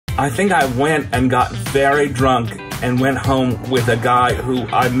I think I went and got very drunk and went home with a guy who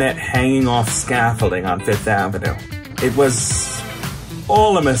I met hanging off scaffolding on Fifth Avenue. It was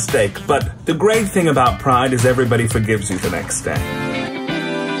all a mistake, but the great thing about Pride is everybody forgives you the next day.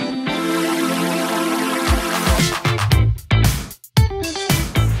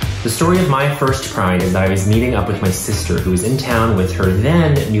 The story of my first Pride is that I was meeting up with my sister who was in town with her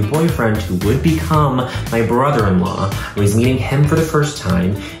then new boyfriend who would become my brother-in-law. I was meeting him for the first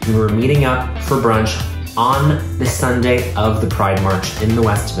time and we were meeting up for brunch on the Sunday of the Pride March in the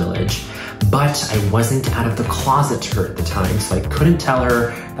West Village. But I wasn't out of the closet to her at the time, so I couldn't tell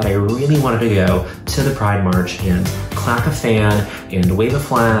her that I really wanted to go to the Pride March and clap a fan and wave a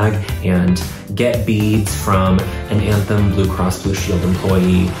flag and get beads from an Anthem Blue Cross Blue Shield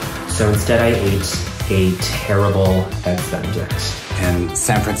employee. So instead I ate a terrible Eggs Benedict. In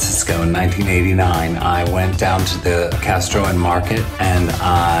San Francisco in 1989, I went down to the Castro and Market and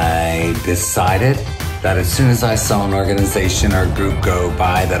I decided that as soon as I saw an organization or group go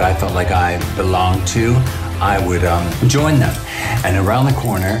by that I felt like I belonged to, I would join them. And around the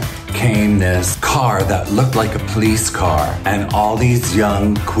corner came this car that looked like a police car, and all these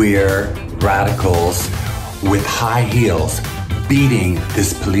young queer radicals with high heels beating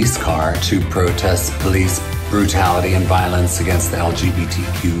this police car to protest police brutality and violence against the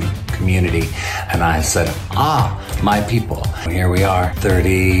LGBTQ community. And I said, my people. Here we are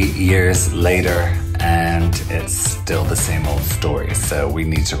 30 years later, and it's still the same old story. So we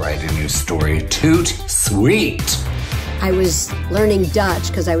need to write a new story. Toot sweet. I was learning Dutch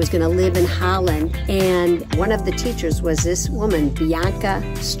because I was going to live in Holland, and one of the teachers was this woman, Bianca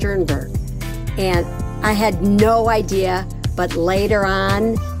Sternberg. And I had no idea, but later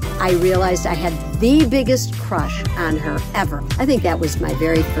on, I realized I had the biggest crush on her ever. I think that was my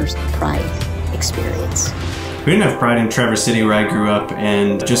very first Pride experience. We didn't have Pride in Traverse City where I grew up,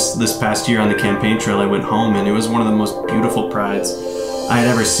 and just this past year on the campaign trail I went home and it was one of the most beautiful Prides I had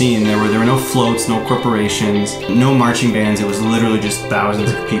ever seen. There were no floats, no corporations, no marching bands. It was literally just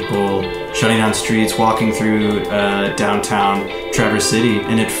thousands of people shutting down streets, walking through downtown Traverse City,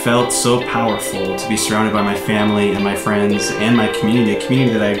 and it felt so powerful to be surrounded by my family and my friends and my community, a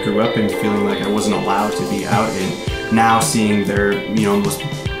community that I grew up in feeling like I wasn't allowed to be out in. Now seeing their most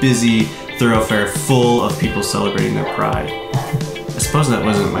busy thoroughfare full of people celebrating their Pride. I suppose that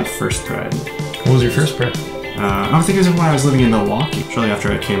wasn't my first Pride. What was your first Pride? I think it was when I was living in Milwaukee, shortly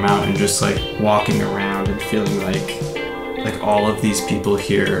after I came out, and just like walking around and feeling like all of these people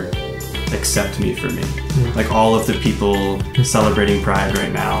here accept me for me. Like all of the people celebrating Pride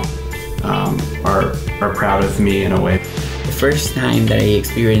right now are proud of me in a way. The first time that I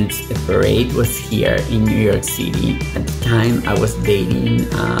experienced a parade was here in New York City. At the time, I was dating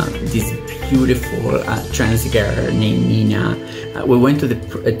this beautiful trans girl named Nina. We went to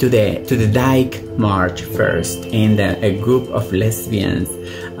the Dyke March first, and a group of lesbians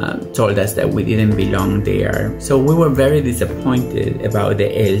told us that we didn't belong there. So we were very disappointed about the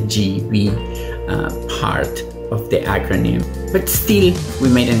LGB part of the acronym. But still, we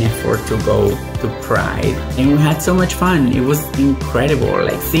made an effort to go to Pride, and we had so much fun. It was incredible,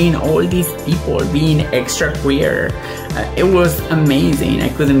 like seeing all these people being extra queer. It was amazing. I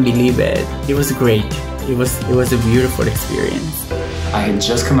couldn't believe it. It was great. It was a beautiful experience. I had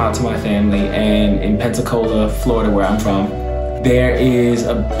just come out to my family, and in Pensacola, Florida, where I'm from, there is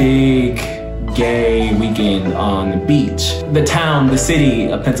a big gay weekend on the beach. The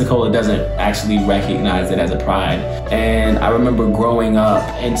city of Pensacola doesn't actually recognize it as a Pride. And I remember growing up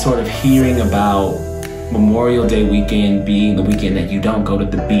and sort of hearing about Memorial Day weekend being the weekend that you don't go to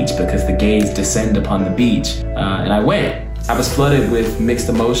the beach because the gays descend upon the beach. And I went. I was flooded with mixed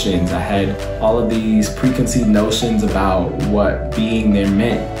emotions. I had all of these preconceived notions about what being there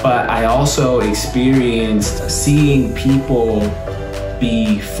meant. But I also experienced seeing people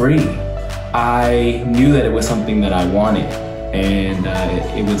be free. I knew that it was something that I wanted, and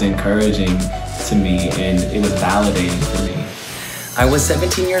it was encouraging to me, and it was validating for me. I was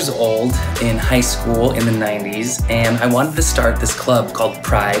 17 years old in high school in the 90s, and I wanted to start this club called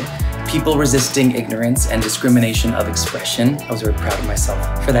Pride, People Resisting Ignorance and Discrimination of Expression. I was very proud of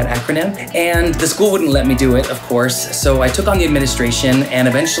myself for that acronym. And the school wouldn't let me do it, of course, so I took on the administration and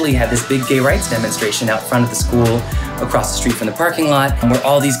eventually had this big gay rights demonstration out front of the school across the street from the parking lot, where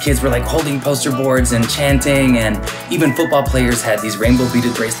all these kids were like holding poster boards and chanting, and even football players had these rainbow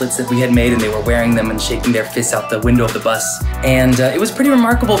beaded bracelets that we had made, and they were wearing them and shaking their fists out the window of the bus. And it was pretty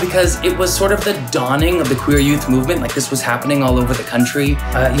remarkable because it was sort of the dawning of the queer youth movement. Like, this was happening all over the country.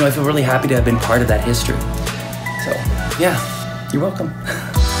 I feel really happy to have been part of that history. So yeah, you're welcome.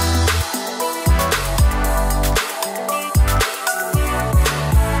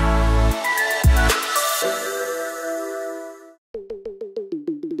 you.